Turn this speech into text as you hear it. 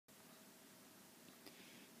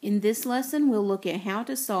In this lesson, we'll look at how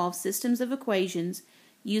to solve systems of equations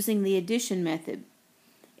using the addition method.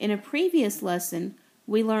 In a previous lesson,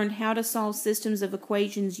 we learned how to solve systems of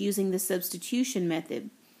equations using the substitution method.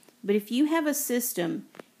 But if you have a system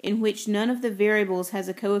in which none of the variables has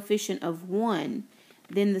a coefficient of 1,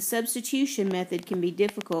 then the substitution method can be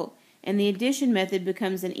difficult, and the addition method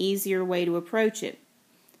becomes an easier way to approach it.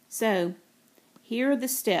 So, here are the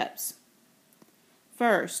steps.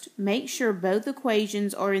 First, make sure both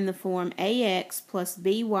equations are in the form ax plus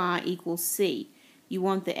by equals c. You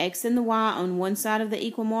want the x and the y on one side of the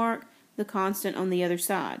equal mark, the constant on the other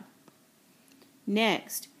side.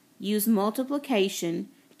 Next, use multiplication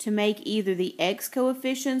to make either the x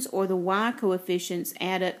coefficients or the y coefficients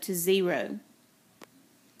add up to 0.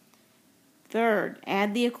 Third,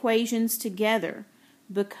 add the equations together.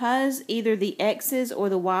 Because either the x's or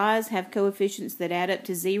the y's have coefficients that add up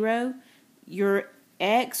to 0, your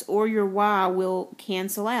x or your y will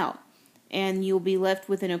cancel out, and you'll be left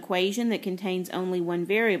with an equation that contains only one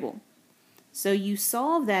variable. So you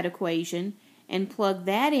solve that equation and plug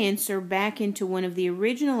that answer back into one of the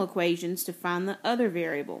original equations to find the other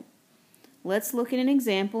variable. Let's look at an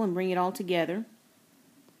example and bring it all together.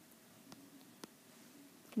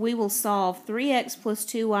 We will solve 3x plus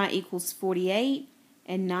 2y equals 48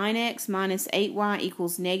 and 9x minus 8y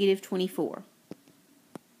equals negative 24.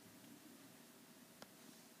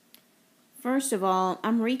 First of all,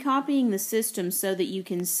 I'm recopying the system so that you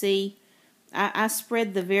can see. I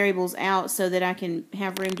spread the variables out so that I can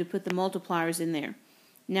have room to put the multipliers in there.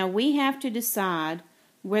 Now we have to decide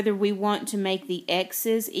whether we want to make the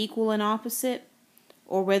x's equal and opposite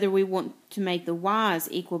or whether we want to make the y's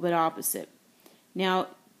equal but opposite. Now,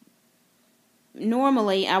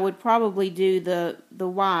 normally I would probably do the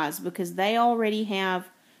y's because they already have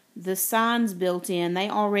the signs built in. They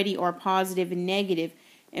already are positive and negative.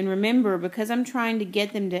 And remember, because I'm trying to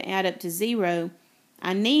get them to add up to 0,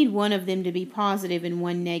 I need one of them to be positive and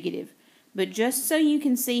one negative. But just so you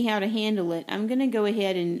can see how to handle it, I'm going to go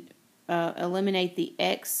ahead and eliminate the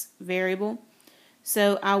x variable.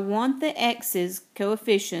 So I want the x's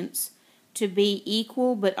coefficients to be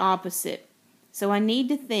equal but opposite. So I need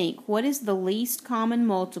to think, what is the least common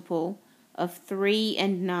multiple of 3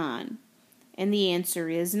 and 9? And the answer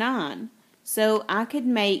is 9. So I could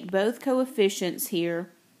make both coefficients here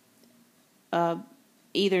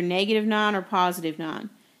either negative 9 or positive 9.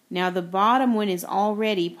 Now the bottom one is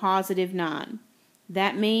already positive 9.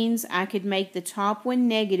 That means I could make the top one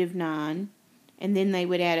negative 9, and then they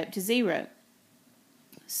would add up to 0.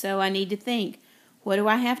 So I need to think, what do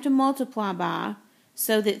I have to multiply by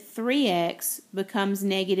so that 3x becomes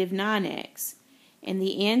negative 9x? And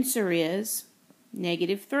the answer is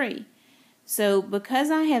negative 3. So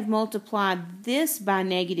because I have multiplied this by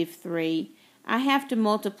negative 3, I have to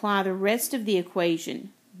multiply the rest of the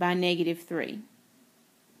equation by negative 3.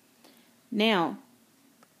 Now,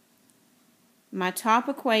 my top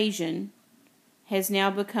equation has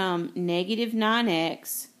now become negative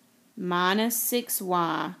 9x minus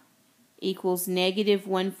 6y equals negative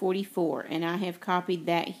 144, and I have copied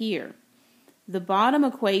that here. The bottom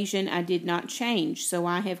equation I did not change, so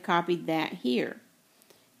I have copied that here.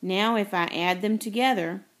 Now if I add them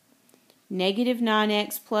together, negative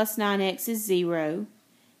 9x plus 9x is 0,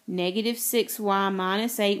 negative 6y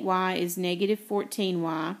minus 8y is negative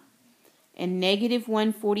 14y, and negative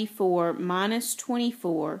 144 minus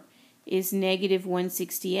 24 is negative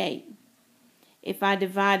 168. If I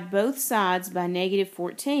divide both sides by negative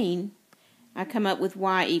 14, I come up with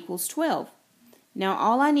y equals 12. Now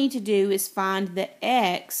all I need to do is find the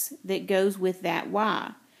x that goes with that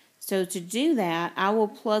y. So to do that, I will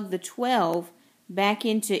plug the 12 back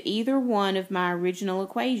into either one of my original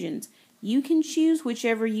equations. You can choose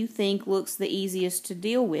whichever you think looks the easiest to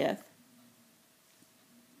deal with.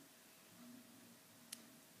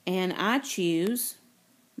 And I choose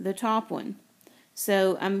the top one.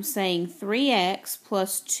 So I'm saying 3x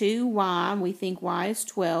plus 2y, we think y is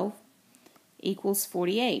 12, equals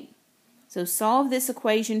 48. So solve this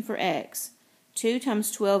equation for x. 2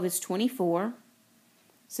 times 12 is 24.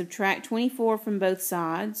 Subtract 24 from both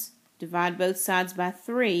sides. Divide both sides by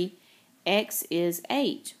 3. X is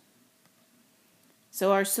 8.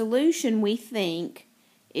 So our solution, we think,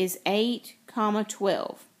 is 8,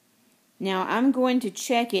 12. Now I'm going to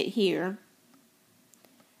check it here.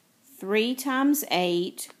 3 times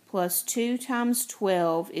 8 plus 2 times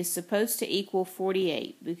 12 is supposed to equal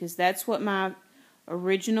 48 because that's what my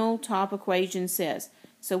original top equation says.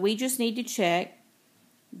 So we just need to check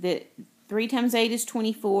that 3 times 8 is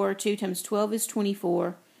 24, 2 times 12 is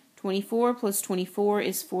 24, 24 plus 24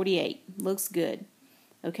 is 48. Looks good.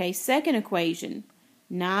 Okay, second equation,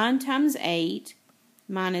 9 times 8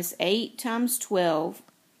 minus 8 times 12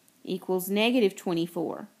 equals negative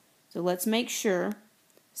 24. So let's make sure.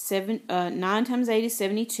 9 times 8 is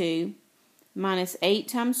 72, minus 8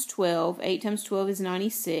 times 12. 8 times 12 is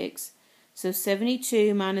 96. So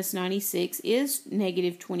 72 minus 96 is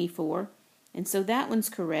negative 24. And so that one's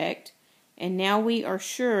correct. And now we are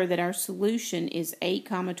sure that our solution is 8,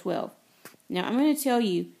 12. Now I'm going to tell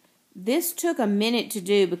you, this took a minute to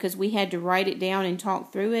do because we had to write it down and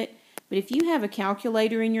talk through it. But if you have a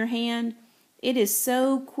calculator in your hand, it is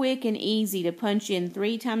so quick and easy to punch in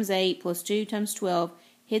 3 times 8 plus 2 times 12,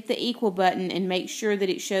 hit the equal button, and make sure that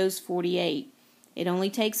it shows 48. It only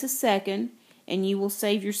takes a second, and you will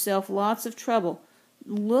save yourself lots of trouble.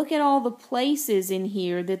 Look at all the places in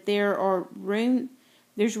here that there's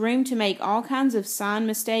room to make all kinds of sign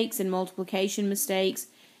mistakes and multiplication mistakes.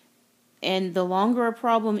 And the longer a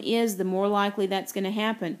problem is, the more likely that's going to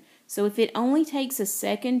happen. So if it only takes a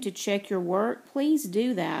second to check your work, please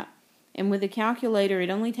do that. And with a calculator, it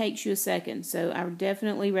only takes you a second. So I would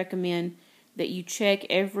definitely recommend that you check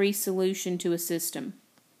every solution to a system.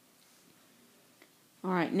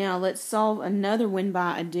 Alright, now let's solve another one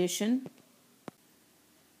by addition.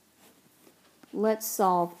 Let's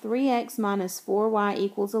solve 3x minus 4y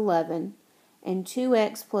equals 11 and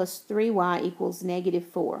 2x plus 3y equals negative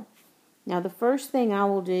 4. Now the first thing I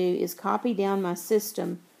will do is copy down my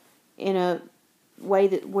system in a way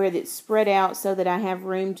where it's spread out so that I have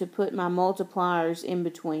room to put my multipliers in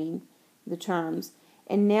between the terms.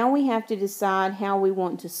 And now we have to decide how we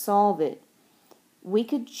want to solve it. We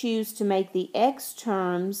could choose to make the x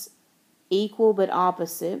terms equal but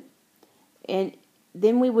opposite, and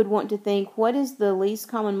then we would want to think, what is the least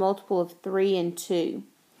common multiple of 3 and 2?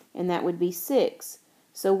 And that would be 6.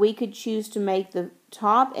 So we could choose to make the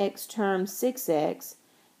top x term 6x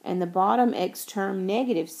and the bottom x term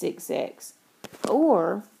negative 6x.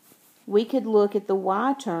 Or we could look at the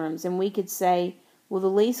y terms and we could say, well, the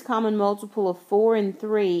least common multiple of 4 and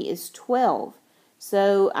 3 is 12.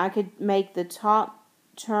 So I could make the top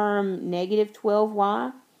term negative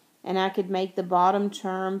 12y and I could make the bottom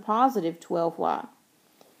term positive 12y.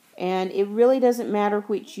 And it really doesn't matter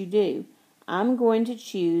which you do. I'm going to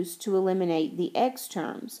choose to eliminate the x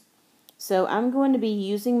terms. So I'm going to be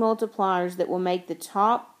using multipliers that will make the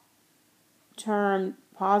top term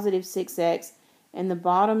positive 6x and the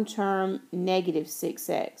bottom term negative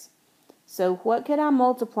 6x. So what could I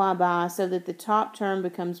multiply by so that the top term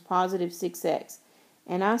becomes positive 6x?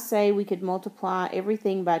 And I say we could multiply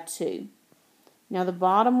everything by 2. Now the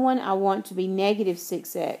bottom one I want to be negative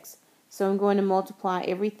 6x. So I'm going to multiply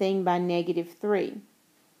everything by negative 3.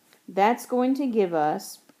 That's going to give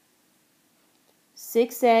us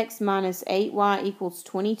 6x minus 8y equals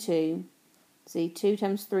 22. See, 2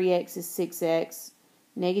 times 3x is 6x.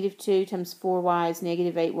 Negative 2 times 4y is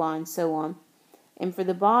negative 8y, and so on. And for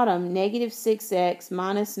the bottom, negative 6x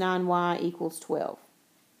minus 9y equals 12.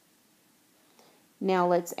 Now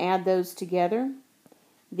let's add those together.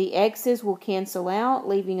 The x's will cancel out,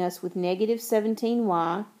 leaving us with negative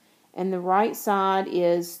 17y, and the right side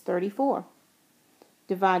is 34.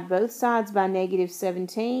 Divide both sides by negative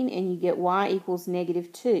 17 and you get y equals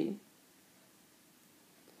negative 2.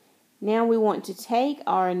 Now we want to take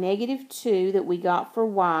our negative 2 that we got for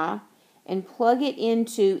y and plug it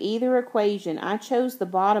into either equation. I chose the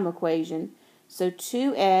bottom equation, so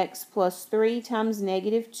 2x plus 3 times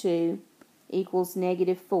negative 2 equals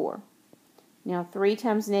negative 4. Now 3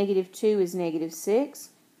 times negative 2 is negative 6.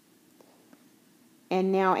 And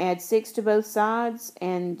now add 6 to both sides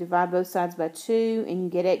and divide both sides by 2 and you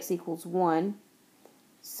get x equals 1.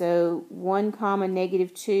 So 1 comma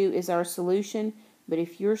negative 2 is our solution. But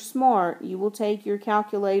if you're smart, you will take your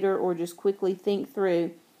calculator or just quickly think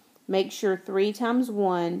through. Make sure 3 times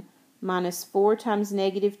 1 minus 4 times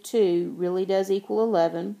negative 2 really does equal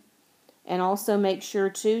 11. And also make sure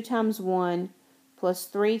 2 times 1 plus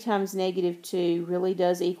 3 times negative 2 really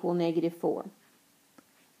does equal negative 4.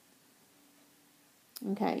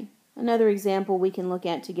 Okay, another example we can look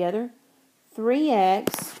at together.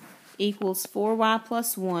 3x equals 4y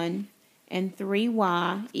plus 1 and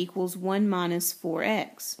 3y equals 1 minus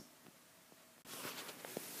 4x.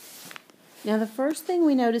 Now the first thing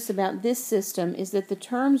we notice about this system is that the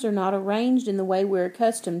terms are not arranged in the way we're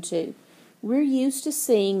accustomed to. We're used to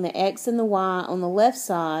seeing the x and the y on the left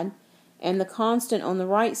side and the constant on the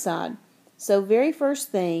right side. So very first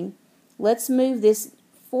thing, let's move this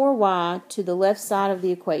 4y to the left side of the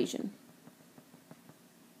equation.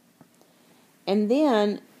 And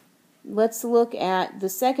then let's look at the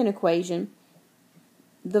second equation.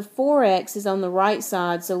 The 4x is on the right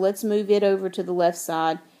side, so let's move it over to the left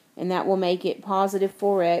side, and that will make it positive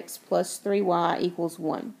 4x plus 3y equals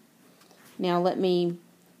 1. Now let me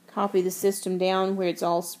copy the system down where it's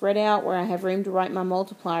all spread out, where I have room to write my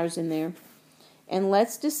multipliers in there. And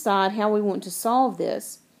let's decide how we want to solve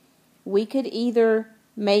this. We could either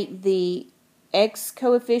make the x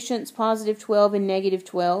coefficients positive 12 and negative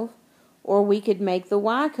 12, or we could make the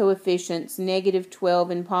y coefficients negative 12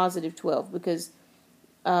 and positive 12, because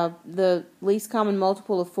the least common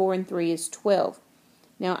multiple of 4 and 3 is 12.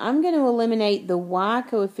 Now I'm going to eliminate the y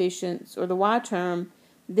coefficients, or the y term,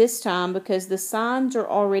 this time because the signs are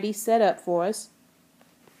already set up for us.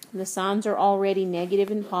 The signs are already negative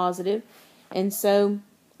and positive, and so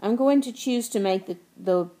I'm going to choose to make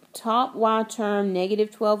the top y term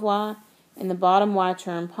negative 12y and the bottom y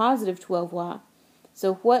term positive 12y.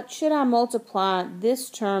 So what should I multiply this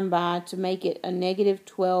term by to make it a negative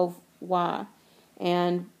 12y?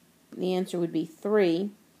 And the answer would be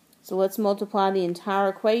 3. So let's multiply the entire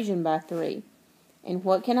equation by 3. And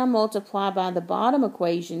what can I multiply by the bottom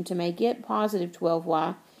equation to make it positive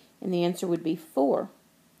 12y? And the answer would be 4.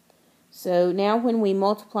 So now when we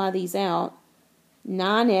multiply these out,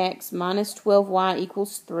 9x minus 12y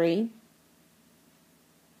equals 3.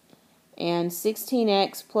 And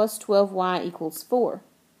 16x plus 12y equals 4.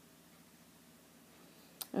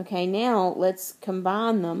 Okay, now let's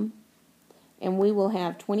combine them, and we will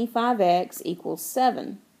have 25x equals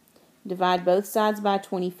 7. Divide both sides by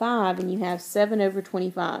 25, and you have 7 over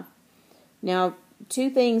 25. Now, two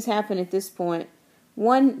things happen at this point.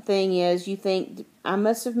 One thing is you think, I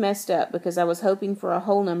must have messed up because I was hoping for a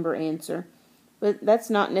whole number answer. But that's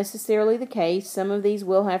not necessarily the case. Some of these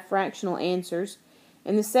will have fractional answers.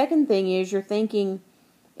 And the second thing is you're thinking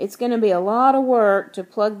it's going to be a lot of work to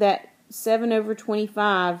plug that 7 over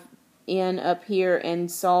 25 in up here and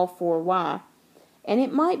solve for y. And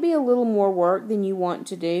it might be a little more work than you want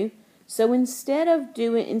to do. So instead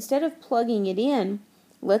of plugging it in,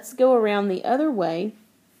 let's go around the other way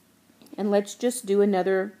and let's just do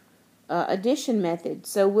another addition method.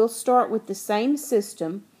 So we'll start with the same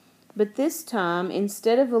system, but this time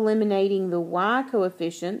instead of eliminating the y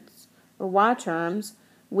coefficients or y terms,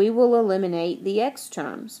 we will eliminate the x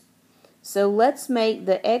terms. So let's make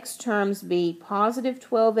the x terms be positive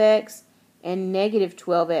 12x and negative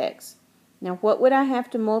 12x. Now what would I have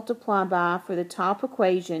to multiply by for the top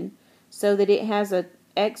equation so that it has an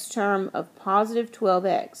x term of positive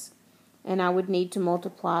 12x? And I would need to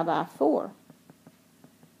multiply by 4.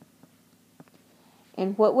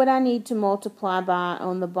 And what would I need to multiply by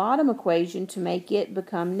on the bottom equation to make it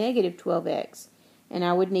become negative 12x? And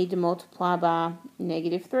I would need to multiply by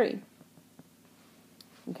negative 3.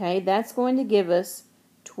 Okay, that's going to give us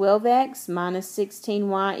 12x minus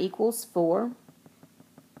 16y equals 4.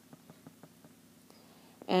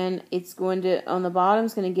 And it's going to, on the bottom,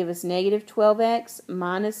 it's going to give us negative 12x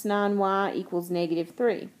minus 9y equals negative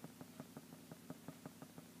 3.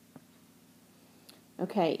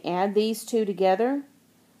 Okay, add these two together.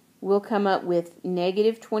 We'll come up with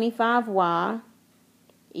negative 25y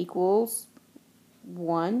equals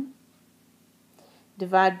 1.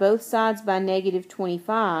 Divide both sides by negative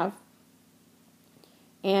 25,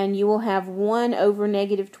 and you will have 1 over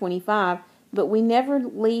negative 25. But we never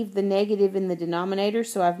leave the negative in the denominator,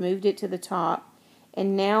 so I've moved it to the top.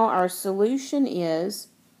 And now our solution is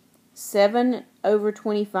 7 over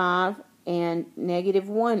 25 and negative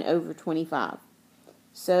 1 over 25.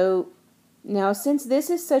 So now since this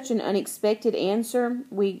is such an unexpected answer,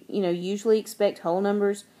 we usually expect whole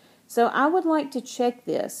numbers. So I would like to check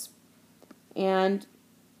this. And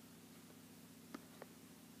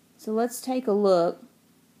so let's take a look.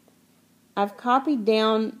 I've copied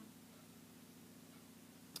down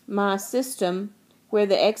my system where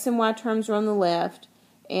the x and y terms are on the left,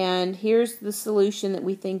 and here's the solution that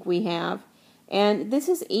we think we have. And this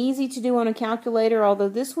is easy to do on a calculator, although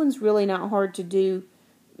this one's really not hard to do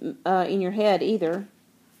in your head either.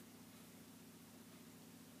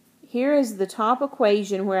 Here is the top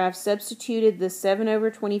equation where I've substituted the 7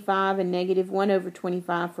 over 25 and negative 1 over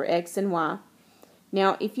 25 for x and y.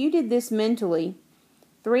 Now if you did this mentally,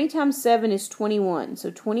 3 times 7 is 21,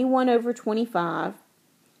 so 21 over 25.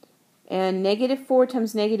 And negative 4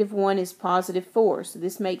 times negative 1 is positive 4, so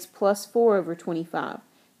this makes plus 4 over 25.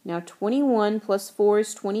 Now 21 plus 4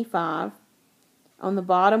 is 25. On the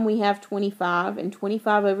bottom we have 25, and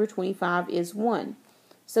 25 over 25 is 1.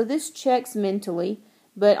 So this checks mentally,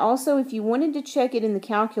 but also if you wanted to check it in the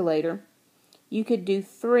calculator, you could do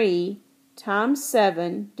 3 times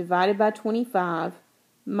 7 divided by 25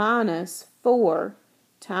 minus 4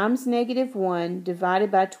 times negative 1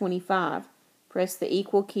 divided by 25. Press the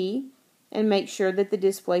equal key and make sure that the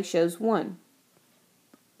display shows 1.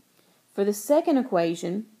 For the second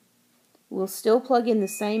equation, we'll still plug in the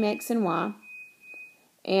same x and y,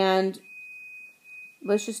 and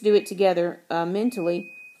let's just do it together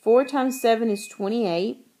mentally. 4 times 7 is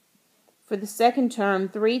 28. For the second term,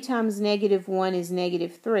 3 times negative 1 is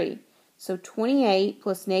negative 3. So 28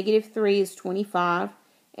 plus negative 3 is 25,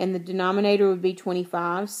 and the denominator would be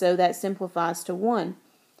 25, so that simplifies to 1.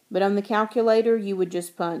 But on the calculator, you would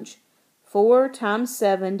just punch 4 times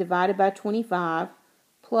 7 divided by 25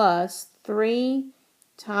 plus 3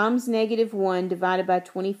 times negative 1 divided by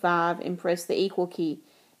 25 and press the equal key.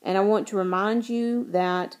 And I want to remind you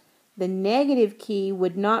that the negative key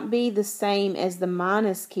would not be the same as the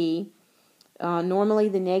minus key. Normally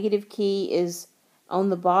the negative key is on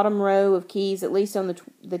the bottom row of keys, at least on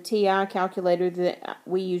the TI calculator that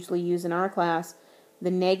we usually use in our class.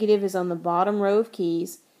 The negative is on the bottom row of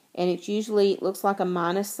keys, and it usually looks like a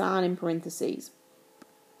minus sign in parentheses.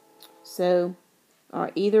 So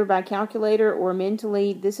either by calculator or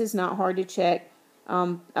mentally, this is not hard to check.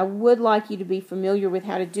 I would like you to be familiar with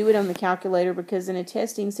how to do it on the calculator, because in a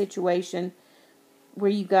testing situation where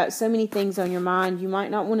you've got so many things on your mind, you might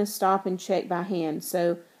not want to stop and check by hand.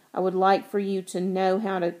 So I would like for you to know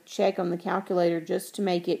how to check on the calculator just to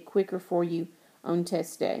make it quicker for you on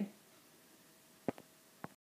test day.